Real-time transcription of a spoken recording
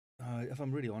if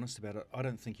I'm really honest about it, I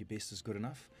don't think your best is good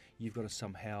enough. You've got to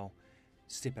somehow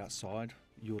step outside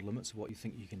your limits of what you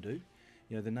think you can do.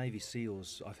 You know, the Navy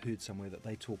SEALs, I've heard somewhere that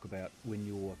they talk about when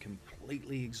you're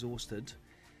completely exhausted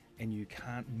and you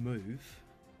can't move,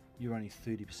 you're only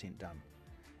 30% done.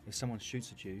 If someone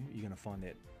shoots at you, you're going to find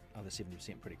that other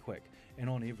 70% pretty quick. And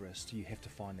on Everest, you have to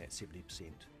find that 70%,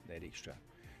 that extra.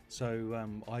 So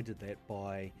I did that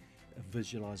by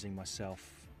visualising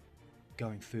myself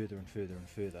going further and further and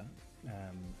further.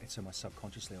 And so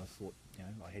subconsciously I thought,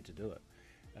 I had to do it.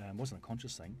 It wasn't a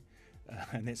conscious thing.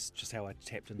 And that's just how I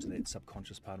tapped into that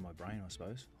subconscious part of my brain, I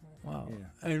suppose. Wow.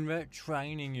 Yeah. And that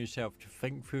training yourself to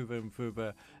think further and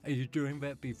further, are you doing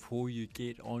that before you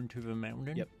get onto the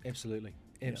mountain? Yep, absolutely.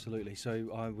 Absolutely. Yep. So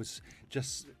I was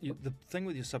just... the thing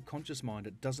with your subconscious mind,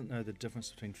 it doesn't know the difference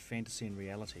between fantasy and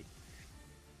reality.